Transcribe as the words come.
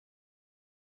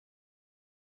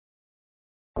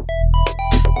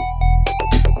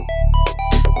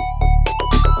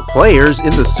Players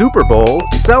in the Super Bowl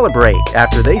celebrate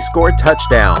after they score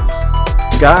touchdowns.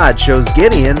 God shows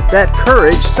Gideon that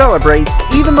courage celebrates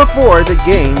even before the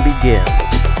game begins.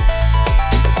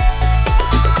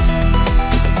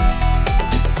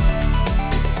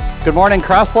 Good morning,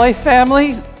 Cross Life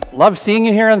family. Love seeing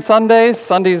you here on Sundays.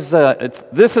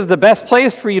 This is the best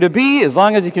place for you to be as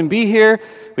long as you can be here.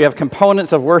 We have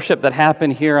components of worship that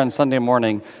happen here on Sunday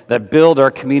morning that build our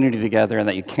community together and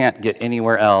that you can't get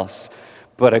anywhere else.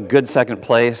 But a good second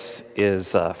place is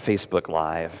Facebook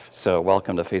Live. So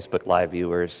welcome to Facebook Live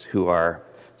viewers who are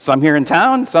some here in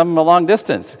town, some a long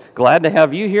distance. Glad to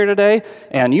have you here today.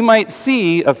 And you might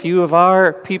see a few of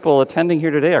our people attending here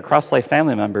today, our Cross Life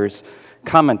family members,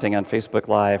 commenting on Facebook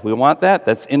Live. We want that.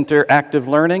 That's interactive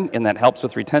learning, and that helps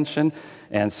with retention.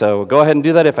 And so go ahead and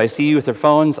do that. If I see you with your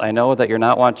phones, I know that you're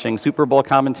not watching Super Bowl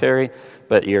commentary,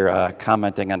 but you're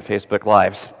commenting on Facebook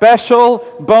Live.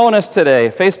 Special bonus today,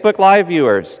 Facebook Live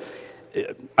viewers.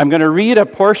 I'm going to read a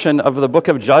portion of the book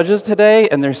of Judges today,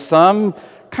 and there's some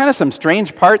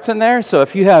strange parts in there. So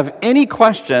if you have any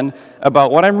question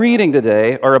about what I'm reading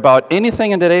today or about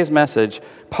anything in today's message,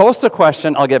 post a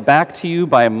question. I'll get back to you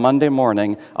by Monday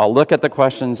morning. I'll look at the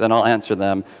questions and I'll answer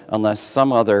them unless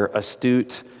some other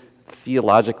astute,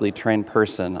 theologically trained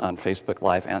person on Facebook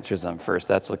Live answers them first.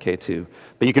 That's okay too.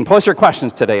 But you can post your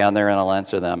questions today on there and I'll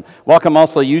answer them. Welcome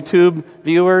also YouTube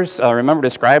viewers. Remember to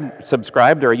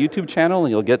subscribe to our YouTube channel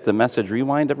and you'll get the message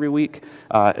rewind every week,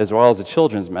 as well as a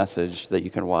children's message that you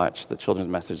can watch, the children's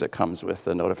message that comes with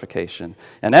the notification.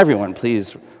 And everyone,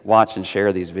 please watch and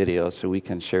share these videos so we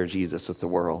can share Jesus with the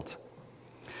world.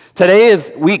 Today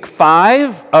is week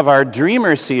 5 of our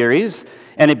Dreamer series,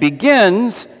 and it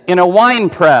begins in a wine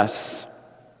press.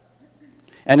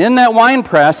 And in that wine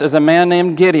press is a man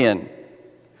named Gideon.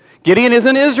 Gideon is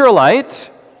an Israelite,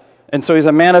 and so he's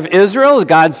a man of Israel,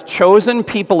 God's chosen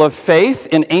people of faith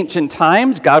in ancient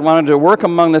times. God wanted to work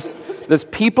among this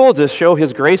people to show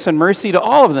his grace and mercy to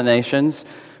all of the nations,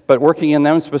 but working in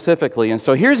them specifically. And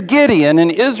so here's Gideon,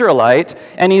 an Israelite,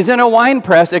 and he's in a wine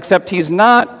press, except he's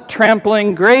not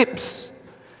trampling grapes.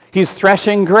 He's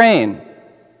threshing grain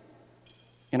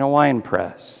in a wine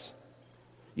press.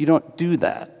 You don't do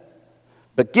that.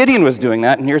 But Gideon was doing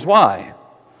that, and here's why.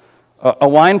 A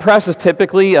wine press is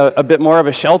typically a bit more of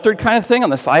a sheltered kind of thing on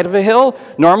the side of a hill.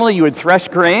 Normally you would thresh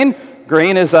grain.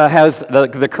 Grain has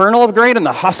the kernel of grain and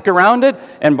the husk around it,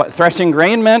 and threshing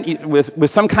grain meant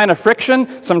with some kind of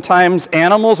friction. Sometimes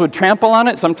animals would trample on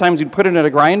it. Sometimes you'd put it in a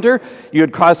grinder. You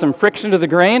would cause some friction to the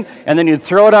grain, and then you'd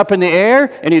throw it up in the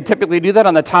air, and you'd typically do that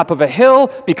on the top of a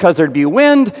hill because there'd be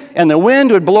wind, and the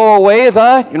wind would blow away you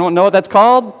don't know what that's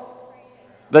called?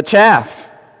 The chaff.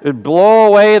 It would blow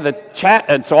away the chaff,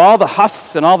 and so all the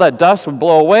husks and all that dust would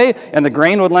blow away, and the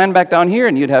grain would land back down here,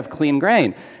 and you'd have clean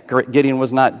grain. Gideon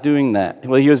was not doing that.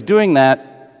 Well, he was doing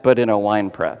that, but in a wine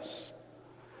press,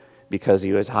 because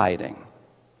he was hiding,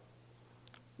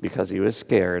 because he was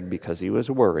scared, because he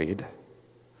was worried,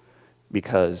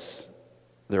 because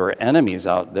there were enemies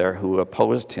out there who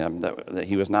opposed him, that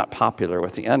he was not popular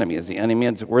with the enemies. The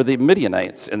enemies were the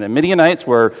Midianites, and the Midianites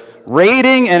were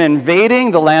raiding and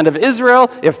invading the land of Israel.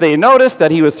 If they noticed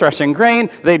that he was threshing grain,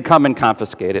 they'd come and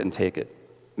confiscate it and take it,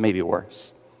 maybe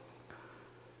worse.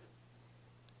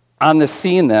 On the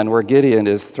scene then, where Gideon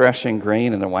is threshing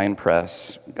grain in the wine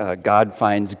press, God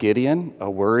finds Gideon, a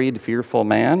worried, fearful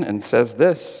man, and says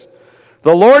this,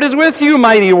 "The Lord is with you,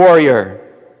 mighty warrior."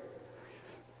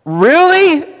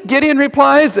 Really? Gideon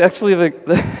replies. Actually,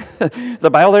 the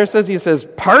Bible there says, he says,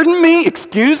 "Pardon me,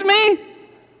 excuse me?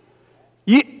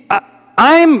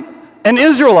 I'm an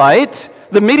Israelite.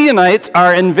 The Midianites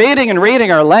are invading and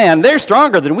raiding our land. They're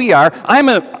stronger than we are. I'm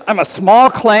a small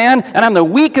clan, and I'm the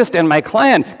weakest in my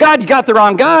clan. God, you got the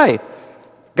wrong guy."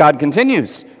 God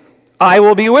continues, "I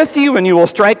will be with you, and you will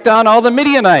strike down all the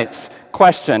Midianites."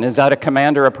 Question, is that a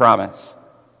command or a promise?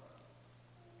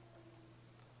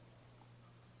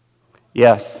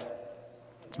 Yes,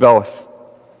 it's both.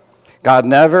 God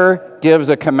never gives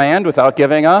a command without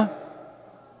giving a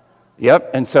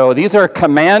Yep, and so these are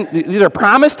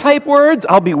promise type words.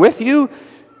 I'll be with you.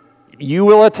 You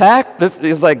will attack. This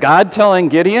is like God telling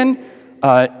Gideon,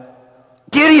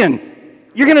 Gideon,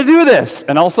 you're going to do this.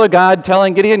 And also God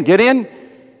telling Gideon,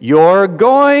 you're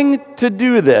going to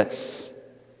do this.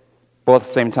 Both at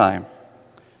the same time.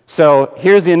 So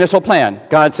here's the initial plan.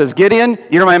 God says, Gideon,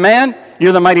 you're my man.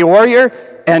 You're the mighty warrior,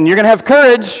 and you're going to have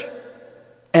courage.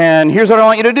 And here's what I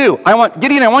want you to do. I want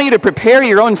you to prepare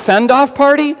your own send-off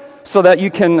party so that you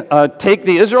can take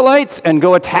the Israelites and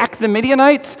go attack the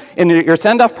Midianites. And your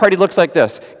send-off party looks like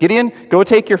this. Gideon, go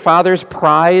take your father's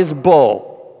prize bull.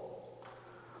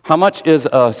 How much is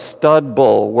a stud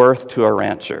bull worth to a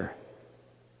rancher?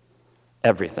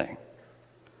 Everything.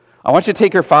 I want you to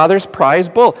take your father's prize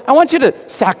bull. I want you to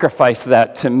sacrifice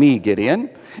that to me, Gideon.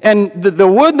 And the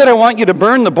wood that I want you to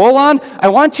burn the bull on, I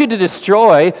want you to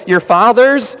destroy your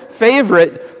father's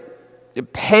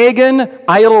favorite pagan,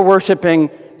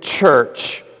 idol-worshiping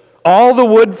church. All the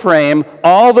wood frame,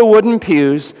 all the wooden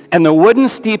pews, and the wooden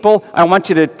steeple, I want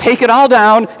you to take it all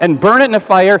down and burn it in a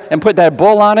fire and put that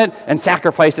bull on it and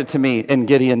sacrifice it to me. And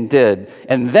Gideon did.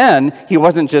 And then he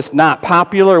wasn't just not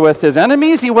popular with his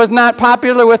enemies, he was not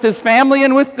popular with his family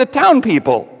and with the town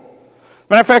people.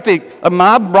 Matter of fact, a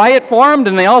mob riot formed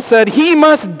and they all said, "He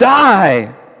must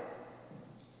die."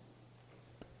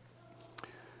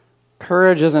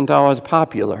 Courage isn't always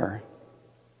popular,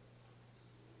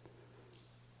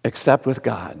 except with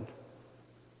God.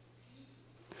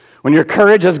 When your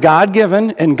courage is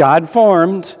God-given and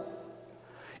God-formed,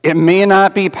 it may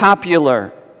not be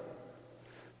popular,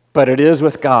 but it is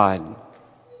with God.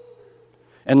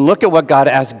 And look at what God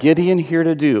asked Gideon here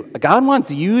to do. God wants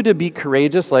you to be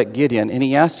courageous like Gideon, and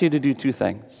he asks you to do two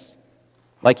things,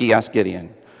 like he asked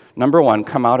Gideon. Number one,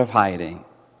 come out of hiding.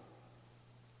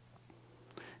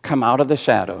 Come out of the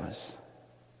shadows.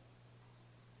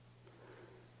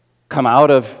 Come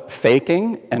out of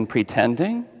faking and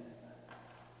pretending.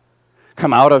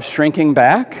 Come out of shrinking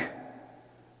back.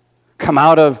 Come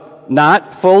out of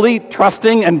not fully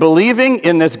trusting and believing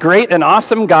in this great and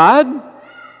awesome God.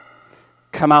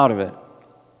 Come out of it.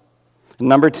 And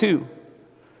number two,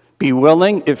 be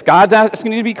willing. If God's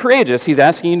asking you to be courageous, he's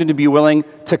asking you to be willing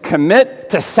to commit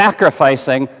to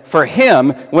sacrificing for him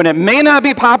when it may not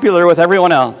be popular with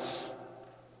everyone else.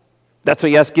 That's what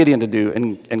he asked Gideon to do,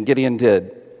 and Gideon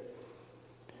did.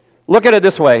 Look at it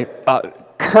this way.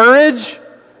 Courage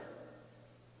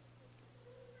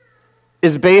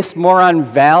is based more on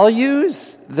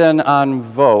values than on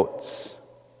votes.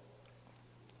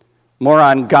 More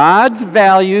on God's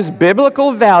values,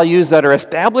 biblical values that are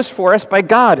established for us by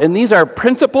God. And these are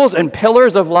principles and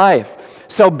pillars of life.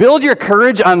 So build your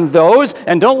courage on those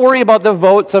and don't worry about the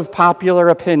votes of popular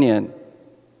opinion.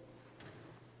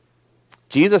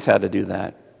 Jesus had to do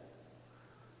that.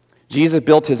 Jesus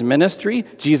built his ministry.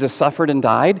 Jesus suffered and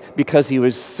died because he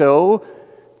was so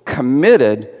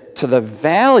committed to the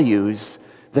values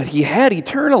that he had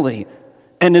eternally.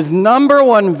 And his number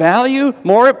one value,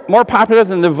 more popular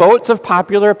than the votes of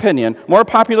popular opinion, more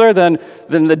popular than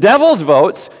the devil's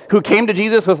votes, who came to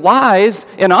Jesus with lies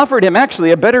and offered him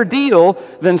actually a better deal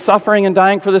than suffering and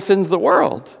dying for the sins of the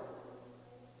world.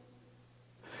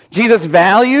 Jesus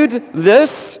valued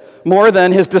this more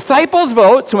than his disciples'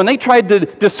 votes when they tried to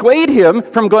dissuade him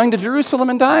from going to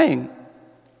Jerusalem and dying.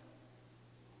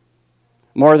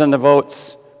 More than the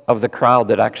votes of the crowd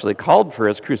that actually called for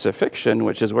his crucifixion,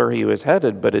 which is where he was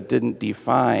headed, but it didn't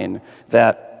define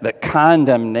that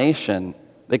condemnation.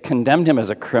 They condemned him as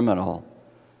a criminal.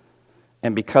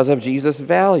 And because of Jesus'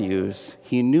 values,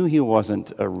 he knew he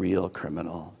wasn't a real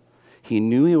criminal. He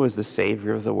knew he was the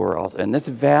Savior of the world. And this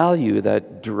value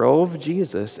that drove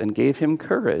Jesus and gave him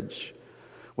courage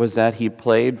was that he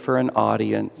played for an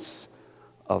audience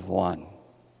of one.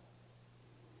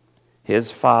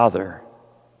 His Father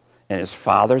and his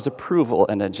Father's approval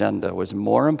and agenda was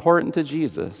more important to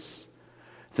Jesus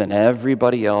than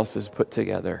everybody else's put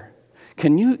together.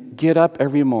 Can you get up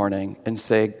every morning and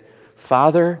say,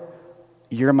 "Father,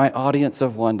 you're my audience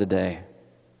of one today.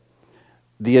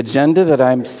 The agenda that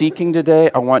I'm seeking today,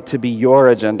 I want to be your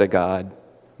agenda, God.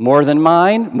 More than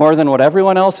mine, more than what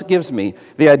everyone else gives me.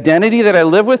 The identity that I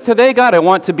live with today, God, I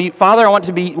want to be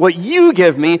what you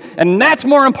give me, and that's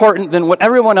more important than what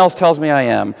everyone else tells me I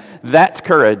am." That's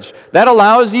courage. That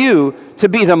allows you to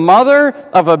be the mother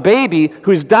of a baby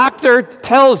whose doctor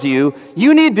tells you,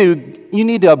 you need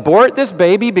to abort this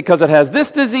baby because it has this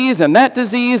disease and that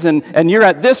disease, and you're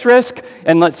at this risk,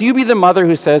 and lets you be the mother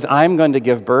who says, "I'm going to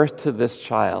give birth to this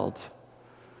child,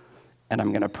 and I'm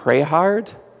going to pray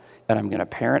hard, and I'm going to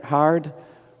parent hard,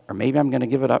 or maybe I'm going to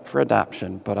give it up for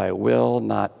adoption, but I will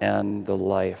not end the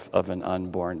life of an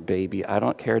unborn baby. I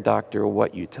don't care, doctor,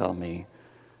 what you tell me.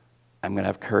 I'm going to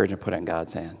have courage and put it in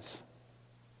God's hands."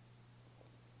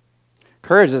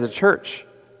 Courage is a church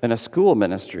and a school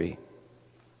ministry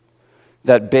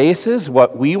that bases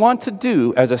what we want to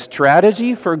do as a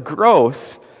strategy for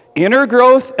growth, inner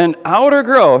growth and outer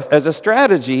growth, as a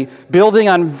strategy building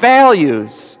on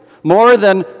values more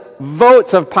than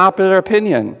votes of popular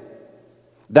opinion.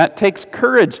 That takes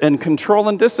courage and control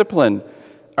and discipline.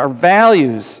 Our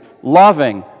values,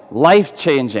 loving,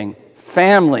 life-changing,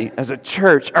 family, as a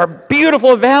church, are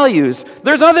beautiful values.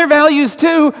 There's other values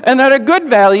too, and that are good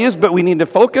values, but we need to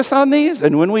focus on these,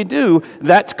 and when we do,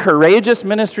 that's courageous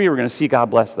ministry. We're going to see God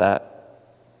bless that.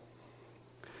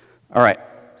 All right,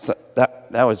 so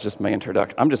that was just my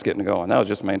introduction. I'm just getting going. That was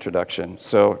just my introduction.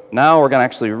 So now we're going to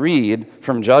actually read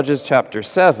from Judges chapter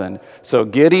 7. So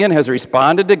Gideon has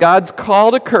responded to God's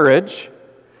call to courage.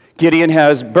 Gideon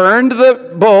has burned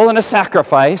the bull in a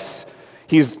sacrifice.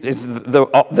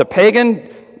 The pagan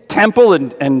temple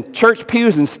and church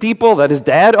pews and steeple that his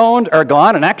dad owned are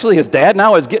gone, and actually his dad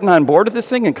now is getting on board with this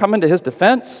thing and coming to his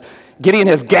defense. Gideon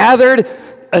has gathered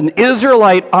an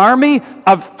Israelite army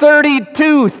of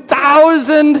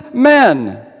 32,000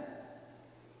 men.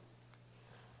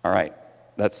 All right,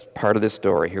 that's part of this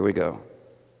story. Here we go.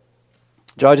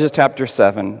 Judges chapter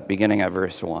 7, beginning at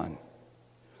verse 1.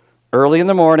 Early in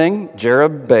the morning,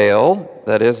 Jerubbaal,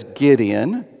 that is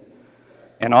Gideon,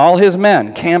 and all his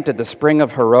men camped at the spring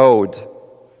of Harod.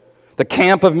 The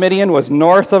camp of Midian was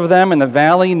north of them in the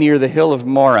valley near the hill of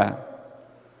Moreh.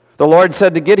 The Lord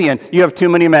said to Gideon, "You have too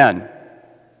many men.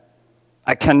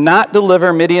 I cannot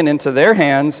deliver Midian into their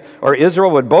hands, or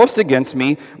Israel would boast against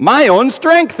me. My own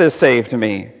strength has saved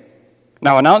me.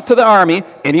 Now announce to the army,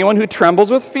 anyone who trembles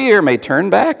with fear may turn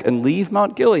back and leave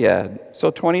Mount Gilead."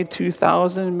 So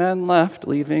 22,000 men left,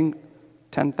 leaving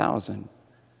 10,000.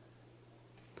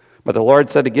 But the Lord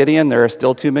said to Gideon, "There are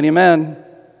still too many men.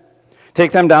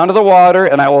 Take them down to the water,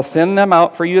 and I will thin them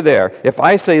out for you there. If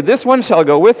I say, 'This one shall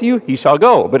go with you,' he shall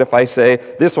go. But if I say,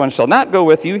 'This one shall not go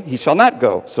with you,' he shall not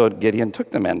go." So Gideon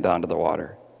took the men down to the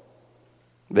water.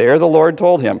 There the Lord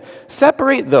told him,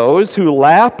 "Separate those who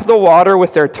lap the water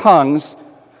with their tongues,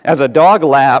 as a dog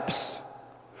laps,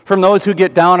 from those who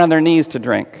get down on their knees to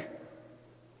drink."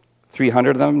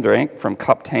 300 of them drank from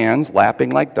cupped hands, lapping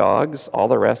like dogs. All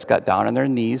the rest got down on their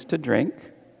knees to drink.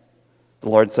 The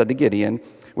Lord said to Gideon,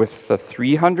 "With the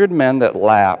 300 men that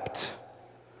lapped,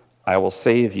 I will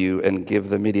save you and give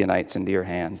the Midianites into your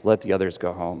hands. Let the others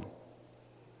go home."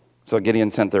 So Gideon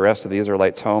sent the rest of the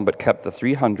Israelites home, but kept the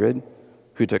 300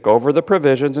 who took over the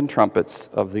provisions and trumpets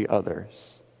of the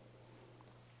others.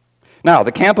 Now,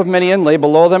 the camp of Midian lay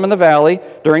below them in the valley.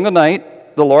 During the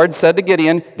night, the Lord said to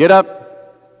Gideon, "Get up,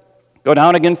 go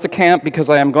down against the camp, because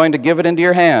I am going to give it into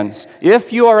your hands.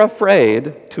 If you are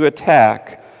afraid to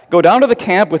attack, go down to the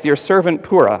camp with your servant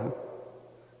Purah,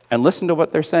 and listen to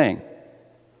what they're saying.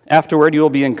 Afterward, you will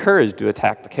be encouraged to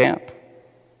attack the camp."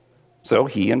 So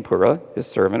he and Purah, his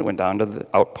servant, went down to the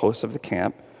outposts of the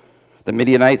camp. The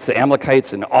Midianites, the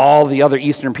Amalekites, and all the other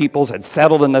eastern peoples had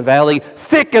settled in the valley,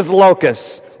 thick as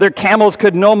locusts. Their camels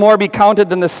could no more be counted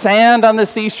than the sand on the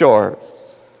seashore.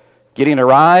 Gideon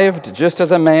arrived just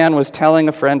as a man was telling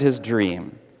a friend his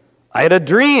dream. "I had a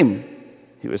dream,"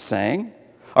 he was saying.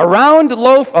 "A round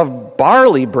loaf of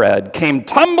barley bread came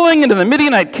tumbling into the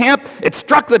Midianite camp. It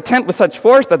struck the tent with such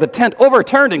force that the tent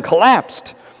overturned and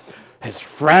collapsed." His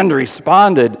friend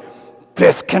responded,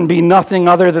 "This can be nothing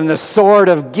other than the sword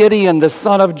of Gideon, the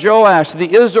son of Joash,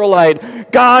 the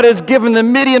Israelite. God has given the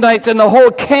Midianites and the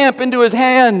whole camp into his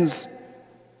hands."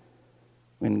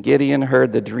 When Gideon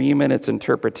heard the dream and its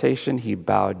interpretation, he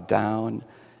bowed down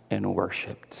and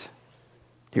worshiped.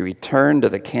 He returned to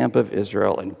the camp of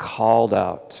Israel and called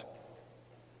out,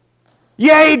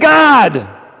 "Yea, God!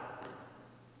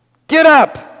 Get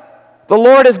up! The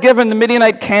Lord has given the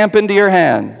Midianite camp into your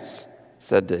hands,"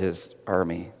 said to his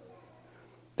army.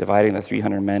 Dividing the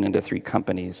 300 men into 3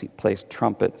 companies, he placed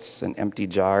trumpets and empty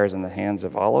jars in the hands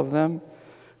of all of them,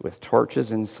 with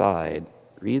torches inside.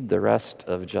 Read the rest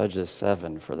of Judges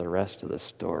 7 for the rest of the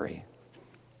story.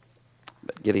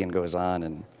 But Gideon goes on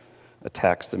and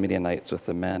attacks the Midianites with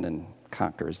the men and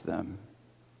conquers them.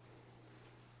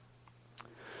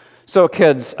 So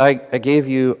kids, I gave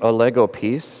you a Lego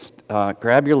piece.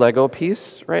 Grab your Lego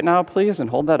piece right now, please, and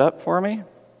hold that up for me.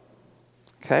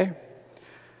 Okay?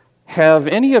 Have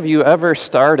any of you ever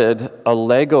started a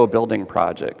Lego building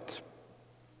project?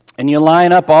 And you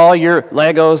line up all your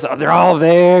Legos, they're all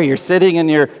there, you're sitting in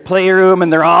your playroom,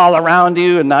 and they're all around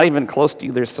you, and not even close to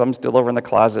you. There's some still over in the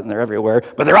closet, and they're everywhere,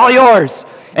 but they're all yours.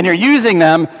 And you're using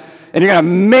them, and you're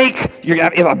going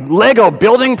to have a Lego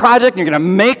building project, and you're going to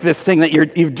make this thing that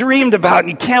you've dreamed about, and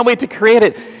you can't wait to create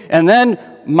it. And then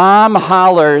Mom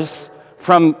hollers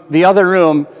from the other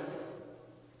room,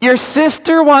 "Your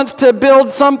sister wants to build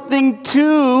something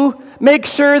too. Make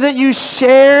sure that you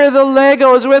share the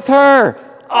Legos with her."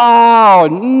 Oh,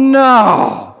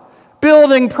 no.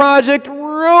 Building project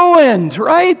ruined,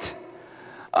 right?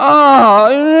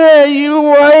 Oh, you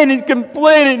whine and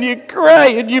complain and you cry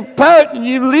and you pout and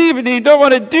you leave and you don't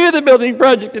want to do the building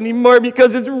project anymore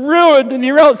because it's ruined and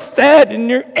you're all sad and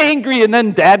you're angry. And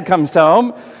then Dad comes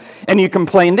home and you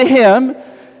complain to him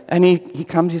and he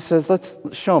comes, he says, let's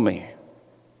show me.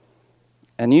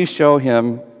 And you show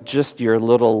him just your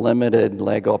little limited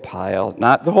Lego pile,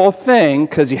 not the whole thing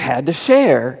because you had to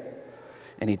share.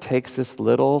 And he takes this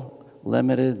little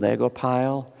limited Lego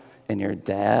pile and your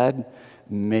dad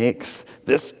makes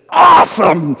this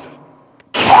awesome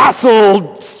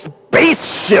castle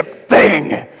spaceship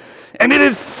thing. And it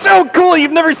is so cool.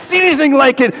 You've never seen anything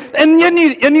like it. And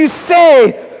you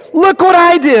say, look what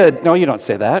I did. No, you don't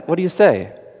say that. What do you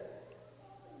say?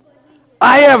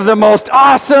 I have the most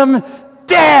awesome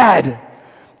dad.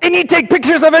 And you take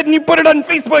pictures of it and you put it on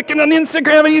Facebook and on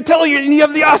Instagram and you tell you and you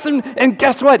have the awesome. And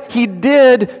guess what? He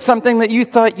did something that you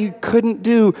thought you couldn't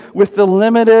do with the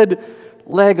limited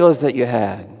Legos that you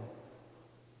had.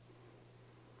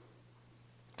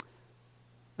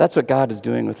 That's what God is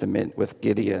doing with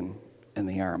Gideon and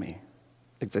the army.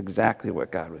 It's exactly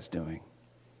what God was doing.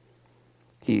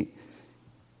 He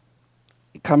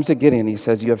comes to Gideon, he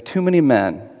says, you have too many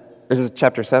men. This is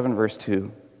chapter 7, verse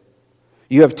 2.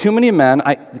 You have too many men.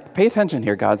 Pay attention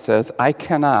here, God says, I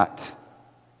cannot.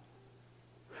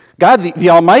 God, the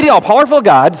almighty, all-powerful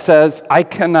God says, I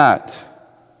cannot.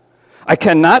 I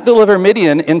cannot deliver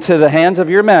Midian into the hands of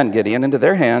your men, Gideon, into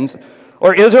their hands,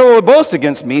 or Israel will boast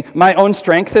against me. My own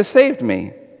strength has saved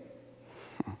me.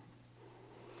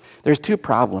 There's two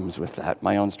problems with that.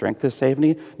 My own strength has saved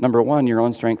me. Number one, your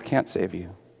own strength can't save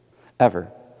you,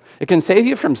 ever. It can save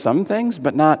you from some things,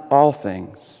 but not all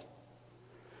things.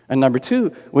 And number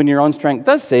two, when your own strength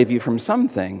does save you from some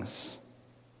things,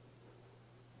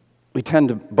 we tend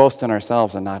to boast in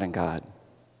ourselves and not in God.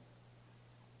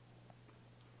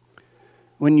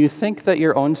 When you think that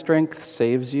your own strength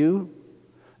saves you,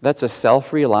 that's a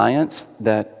self-reliance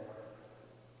that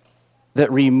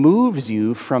removes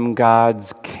you from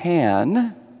God's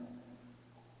can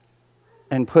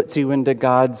and puts you into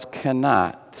God's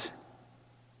cannot.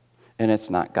 And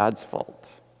it's not God's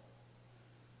fault.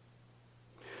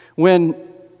 When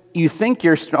you think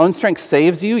your own strength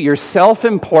saves you, your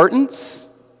self-importance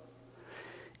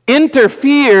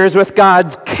interferes with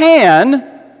God's can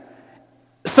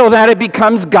so that it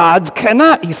becomes God's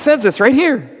cannot. He says this right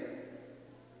here.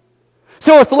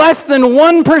 So with less than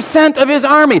 1% of his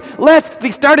army,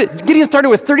 Gideon started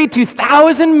with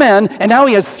 32,000 men, and now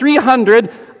he has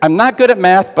 300. I'm not good at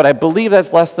math, but I believe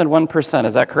that's less than 1%.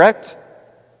 Is that correct?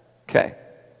 Okay.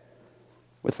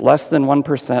 With less than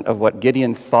 1% of what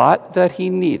Gideon thought that he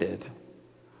needed,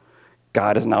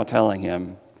 God is now telling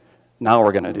him, now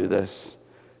we're going to do this,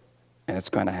 and it's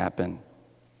going to happen.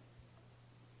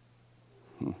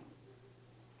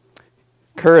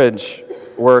 Courage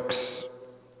works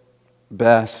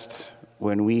best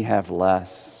when we have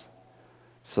less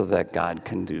so that God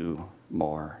can do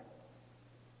more.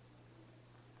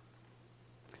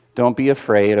 Don't be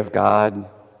afraid of God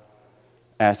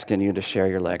asking you to share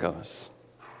your Legos.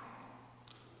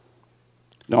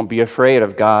 Don't be afraid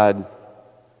of God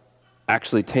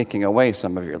actually taking away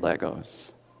some of your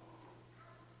Legos.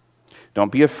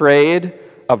 Don't be afraid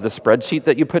of the spreadsheet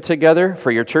that you put together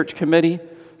for your church committee,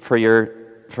 for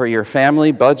your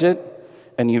family budget,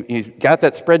 and you got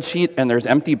that spreadsheet and there's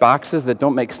empty boxes that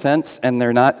don't make sense and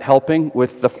they're not helping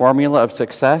with the formula of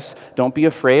success. Don't be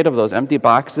afraid of those empty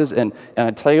boxes, and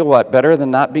I tell you what, better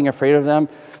than not being afraid of them,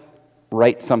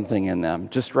 write something in them.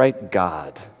 Just write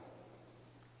God.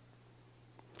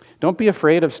 Don't be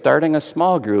afraid of starting a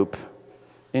small group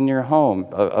in your home,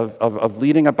 of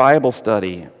leading a Bible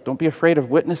study. Don't be afraid of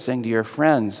witnessing to your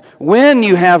friends. When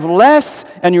you have less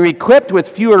and you're equipped with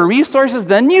fewer resources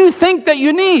than you think that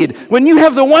you need, when you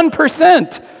have the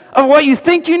 1% of what you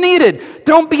think you needed,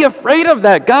 don't be afraid of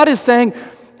that. God is saying,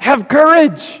 have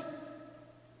courage.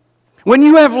 When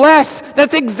you have less,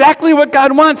 that's exactly what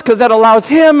God wants, because that allows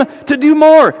Him to do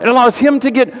more. It allows Him to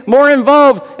get more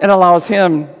involved and allows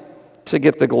Him to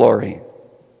get the glory.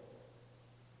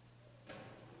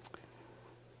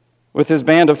 With his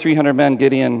band of 300 men,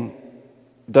 Gideon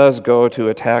does go to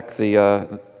attack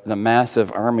the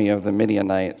massive army of the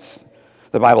Midianites.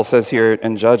 The Bible says here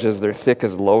in Judges, they're thick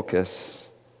as locusts.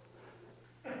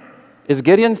 Is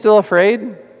Gideon still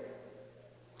afraid?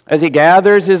 As he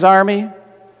gathers his army,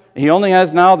 he only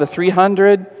has now the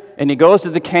 300, and he goes to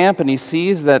the camp and he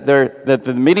sees that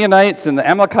the Midianites and the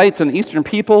Amalekites and the eastern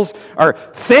peoples are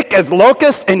thick as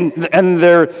locusts, and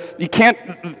you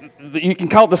can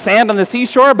count the sand on the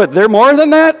seashore, but they're more than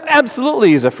that?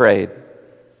 Absolutely, he's afraid.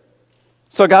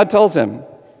 So God tells him,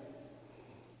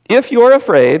 if you're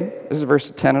afraid, this is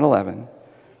verse 10 and 11,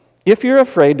 If you're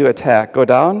afraid to attack, go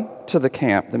down to the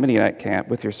camp, the Midianite camp,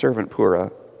 with your servant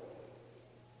Purah,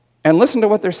 and listen to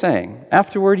what they're saying.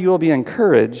 Afterward, you will be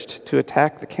encouraged to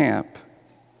attack the camp.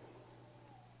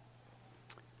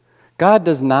 God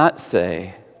does not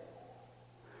say,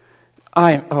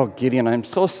 Gideon, I'm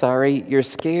so sorry. You're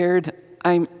scared.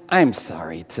 I'm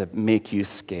sorry to make you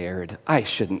scared. I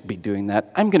shouldn't be doing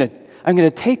that. I'm gonna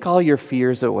take all your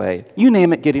fears away. You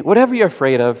name it, Gideon. Whatever you're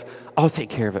afraid of, I'll take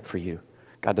care of it for you.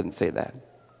 God doesn't say that.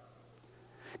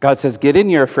 God says, Gideon,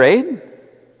 you're afraid?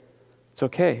 It's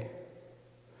okay.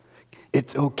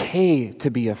 It's okay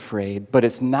to be afraid, but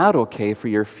it's not okay for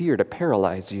your fear to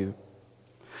paralyze you.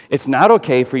 It's not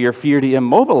okay for your fear to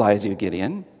immobilize you,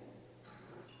 Gideon.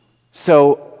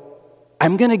 So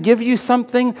I'm going to give you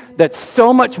something that's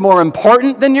so much more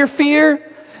important than your fear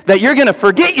that you're going to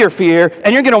forget your fear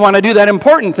and you're going to want to do that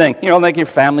important thing. You know, like your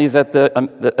family's at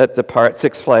the park,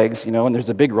 Six Flags, you know, and there's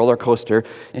a big roller coaster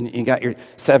and you got your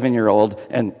 7-year-old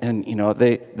and you know,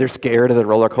 they're scared of the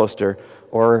roller coaster,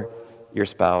 or your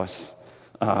spouse.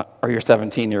 Or your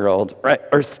 17-year-old, right?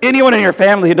 Or anyone in your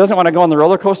family who doesn't want to go on the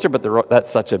roller coaster, but that's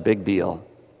such a big deal.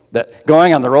 That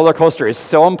going on the roller coaster is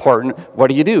so important. What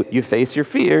do? You face your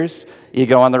fears, you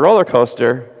go on the roller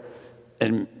coaster,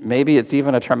 and maybe it's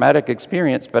even a traumatic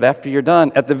experience, but after you're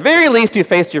done, at the very least you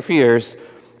face your fears.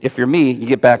 If you're me, you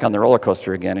get back on the roller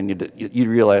coaster again, and you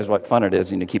realize what fun it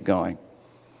is, and you keep going.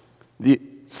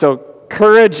 So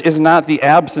courage is not the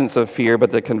absence of fear,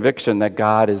 but the conviction that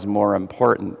God is more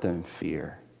important than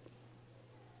fear.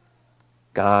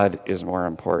 God is more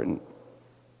important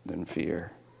than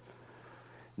fear.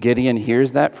 Gideon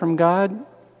hears that from God.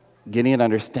 Gideon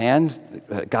understands.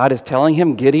 God is telling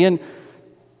him, Gideon,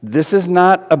 this is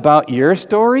not about your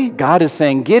story. God is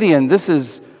saying, Gideon, this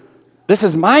is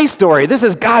my story. This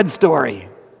is God's story.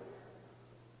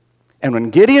 And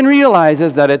when Gideon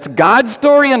realizes that it's God's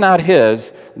story and not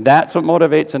his, that's what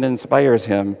motivates and inspires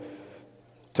him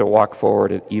to walk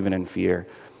forward even in fear.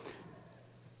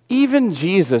 Even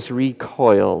Jesus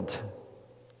recoiled.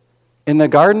 In the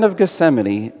Garden of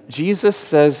Gethsemane, Jesus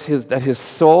says that his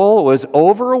soul was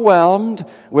overwhelmed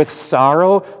with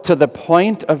sorrow to the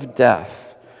point of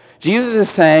death. Jesus is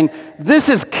saying, this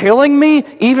is killing me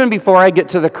even before I get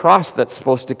to the cross that's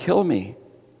supposed to kill me.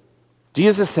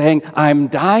 Jesus is saying, I'm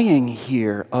dying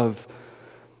here of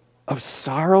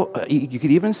sorrow. You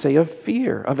could even say of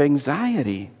fear, of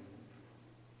anxiety.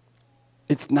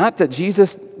 It's not that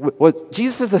Jesus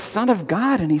is the Son of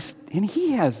God, and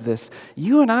he has this.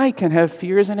 You and I can have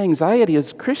fears and anxiety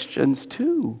as Christians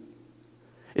too.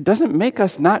 It doesn't make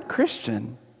us not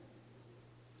Christian.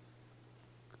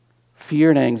 Fear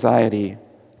and anxiety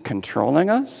controlling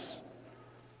us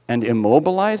and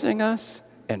immobilizing us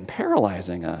and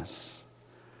paralyzing us.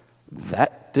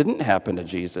 That didn't happen to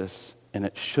Jesus, and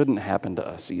it shouldn't happen to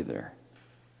us either.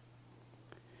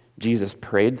 Jesus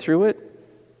prayed through it.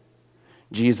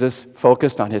 Jesus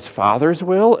focused on his Father's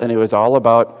will, and it was all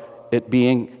about it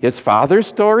being his Father's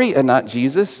story and not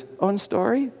Jesus' own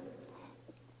story.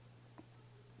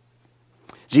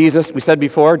 Jesus, we said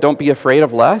before, don't be afraid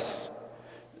of less.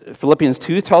 Philippians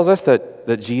 2 tells us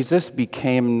that Jesus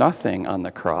became nothing on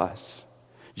the cross.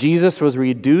 Jesus was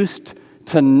reduced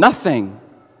to nothing.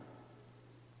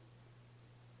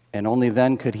 And only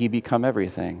then could he become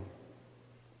everything.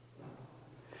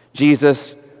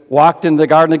 Jesus walked in the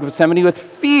Garden of Gethsemane with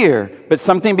fear, but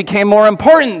something became more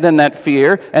important than that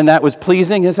fear, and that was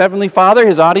pleasing his Heavenly Father,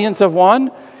 his audience of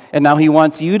one, and now he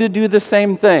wants you to do the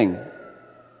same thing.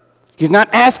 He's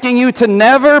not asking you to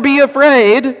never be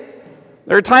afraid.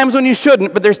 There are times when you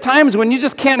shouldn't, but there's times when you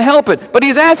just can't help it. But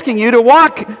he's asking you to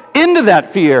walk into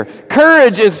that fear.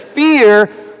 Courage is fear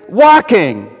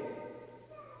walking.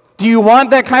 Do you want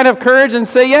that kind of courage? And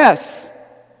say yes.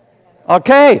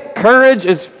 Okay, courage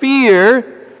is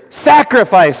fear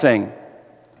sacrificing.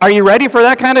 Are you ready for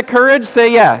that kind of courage?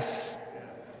 Say yes.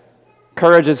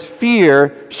 Courage is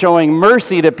fear showing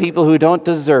mercy to people who don't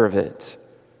deserve it.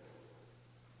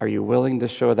 Are you willing to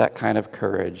show that kind of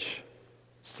courage?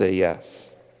 Say yes.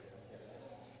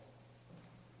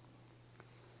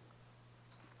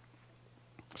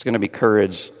 There's going to be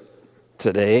courage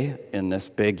today in this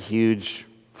big, huge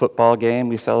football game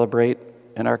we celebrate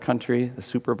in our country, the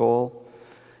Super Bowl.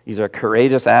 These are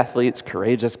courageous athletes,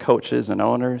 courageous coaches and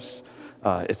owners.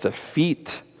 It's a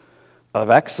feat of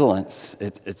excellence.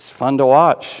 It's fun to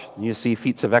watch. You see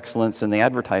feats of excellence in the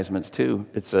advertisements too.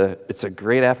 It's a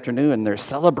great afternoon, and there's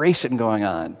celebration going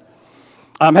on.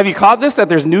 Have you caught this, that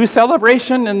there's new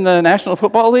celebration in the National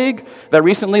Football League? That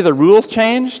recently the rules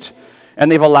changed,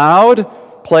 and they've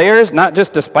allowed players, not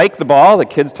just to spike the ball. The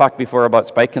kids talked before about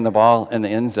spiking the ball in the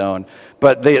end zone.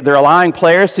 But they're allowing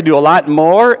players to do a lot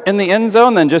more in the end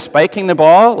zone than just spiking the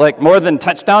ball, like more than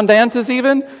touchdown dances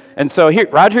even. And so here,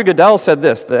 Roger Goodell said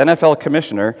this, the NFL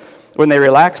commissioner, when they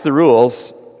relaxed the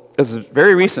rules, this is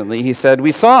very recently, he said,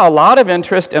 "We saw a lot of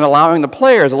interest in allowing the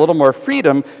players a little more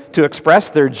freedom to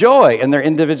express their joy and their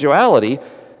individuality,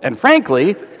 and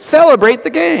frankly, celebrate the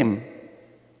game."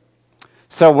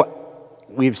 So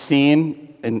we've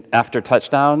seen after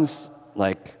touchdowns,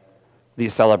 like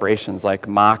these celebrations, like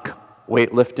mock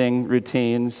weightlifting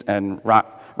routines and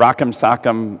rock'em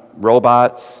sock'em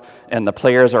robots, and the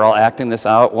players are all acting this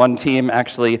out. One team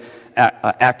actually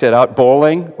acted out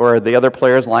bowling, where the other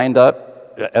players lined up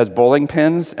as bowling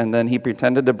pins, and then he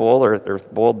pretended to bowl or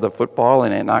bowled the football,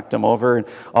 and it knocked him over. And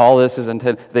all this is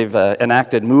intended. They've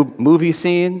enacted movie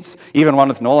scenes. Even one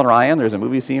with Nolan Ryan. There's a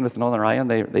movie scene with Nolan Ryan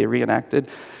they reenacted.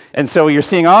 And so you're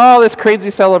seeing all this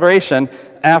crazy celebration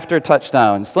after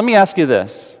touchdowns. Let me ask you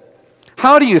this.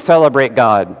 How do you celebrate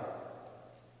God?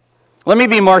 Let me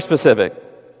be more specific.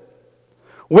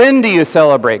 When do you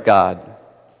celebrate God?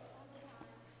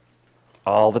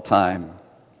 All the time,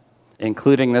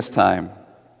 including this time.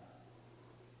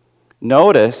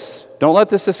 Notice, don't let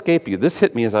this escape you. This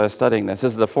hit me as I was studying this.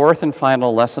 This is the fourth and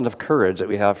final lesson of courage that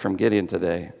we have from Gideon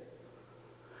today.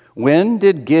 When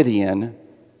did Gideon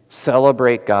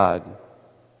celebrate God?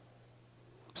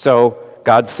 So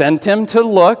God sent him to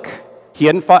look. He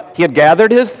had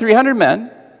gathered his 300 men.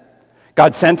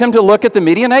 God sent him to look at the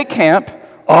Midianite camp.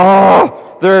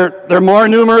 Oh, they're more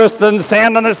numerous than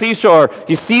sand on the seashore.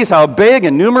 He sees how big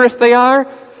and numerous they are.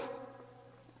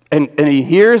 And he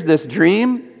hears this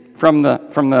dream from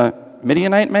the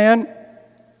Midianite man.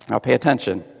 Now pay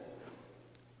attention.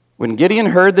 When Gideon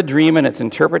heard the dream and its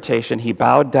interpretation, he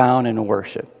bowed down and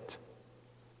worshiped.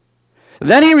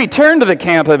 Then he returned to the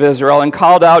camp of Israel and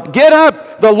called out, "Get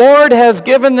up! The Lord has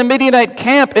given the Midianite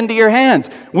camp into your hands."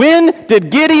 When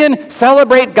did Gideon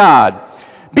celebrate God?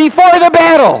 Before the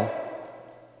battle.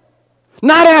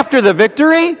 Not after the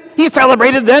victory. He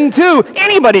celebrated then too.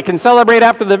 Anybody can celebrate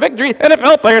after the victory.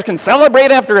 NFL players can celebrate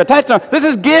after a touchdown. This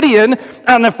is Gideon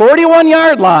on the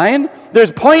 41-yard line.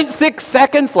 There's 0.6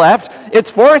 seconds left. It's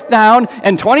fourth down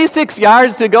and 26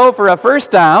 yards to go for a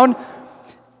first down.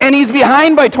 And he's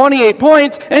behind by 28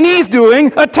 points, and he's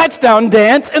doing a touchdown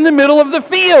dance in the middle of the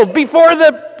field before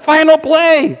the final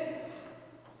play.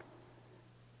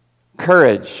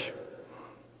 Courage.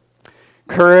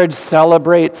 Courage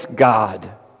celebrates God,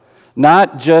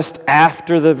 not just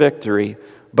after the victory,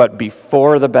 but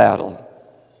before the battle.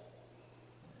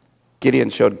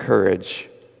 Gideon showed courage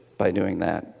by doing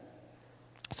that.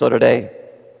 So today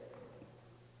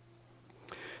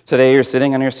you're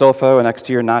sitting on your sofa next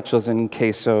to your nachos and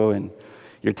queso, and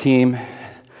your team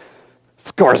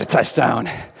scores a touchdown.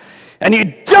 And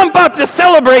you jump up to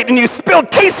celebrate, and you spill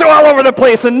queso all over the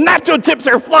place, and nacho chips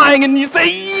are flying, and you say,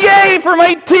 "Yay for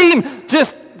my team!"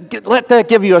 Just let that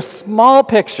give you a small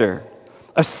picture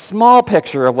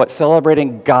of what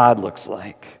celebrating God looks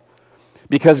like.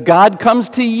 Because God comes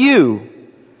to you,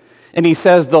 and he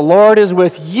says, "The Lord is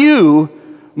with you,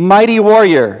 mighty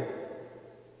warrior."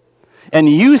 And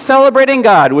you celebrating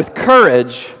God with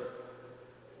courage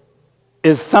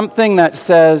is something that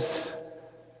says,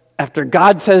 after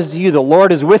God says to you, "The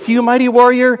Lord is with you, mighty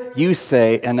warrior," you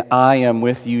say, "And I am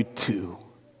with you too."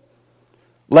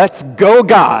 Let's go,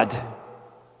 God.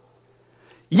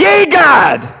 Yay,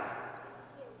 God!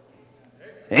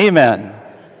 Amen.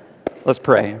 Let's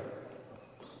pray.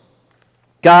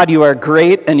 God, you are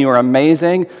great and you are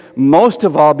amazing, most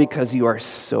of all because you are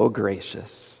so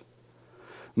gracious.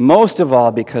 Most of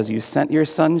all because you sent your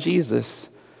son Jesus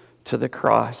to the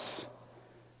cross.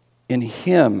 In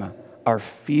him, our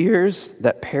fears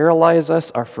that paralyze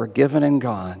us are forgiven and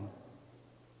gone.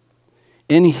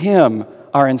 In him,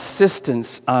 our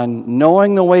insistence on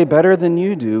knowing the way better than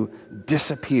you do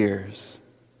disappears.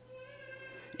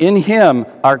 In him,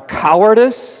 our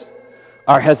cowardice,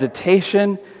 our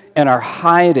hesitation, and our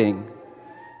hiding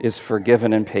is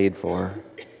forgiven and paid for.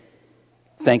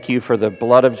 Thank you for the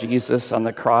blood of Jesus on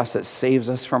the cross that saves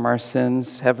us from our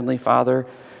sins, Heavenly Father.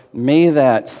 May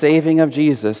that saving of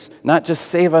Jesus not just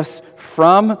save us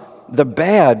from the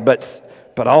bad,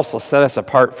 but also set us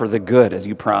apart for the good, as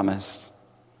you promised.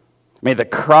 May the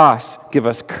cross give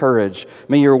us courage.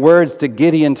 May your words to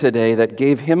Gideon today that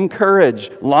gave him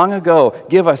courage long ago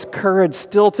give us courage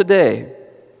still today.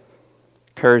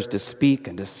 Courage to speak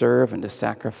and to serve and to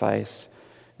sacrifice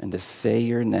and to say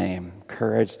your name.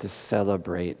 Courage to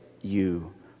celebrate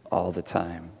you all the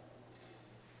time.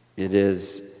 It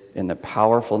is in the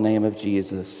powerful name of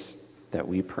Jesus that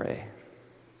we pray.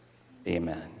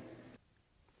 Amen.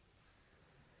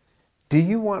 Do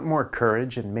you want more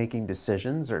courage in making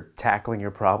decisions or tackling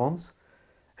your problems?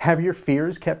 Have your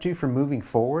fears kept you from moving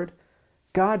forward?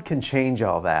 God can change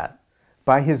all that.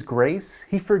 By His grace,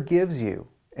 He forgives you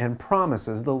and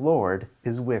promises the Lord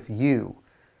is with you.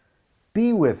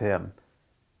 Be with Him.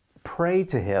 Pray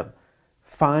to Him.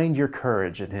 Find your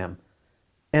courage in Him.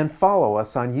 And follow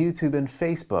us on YouTube and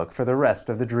Facebook for the rest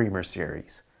of the Dreamer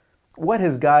series. What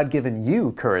has God given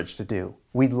you courage to do?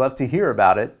 We'd love to hear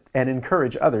about it and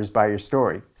encourage others by your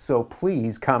story, so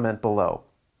please comment below.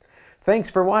 Thanks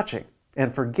for watching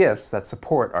and for gifts that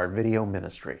support our video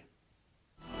ministry.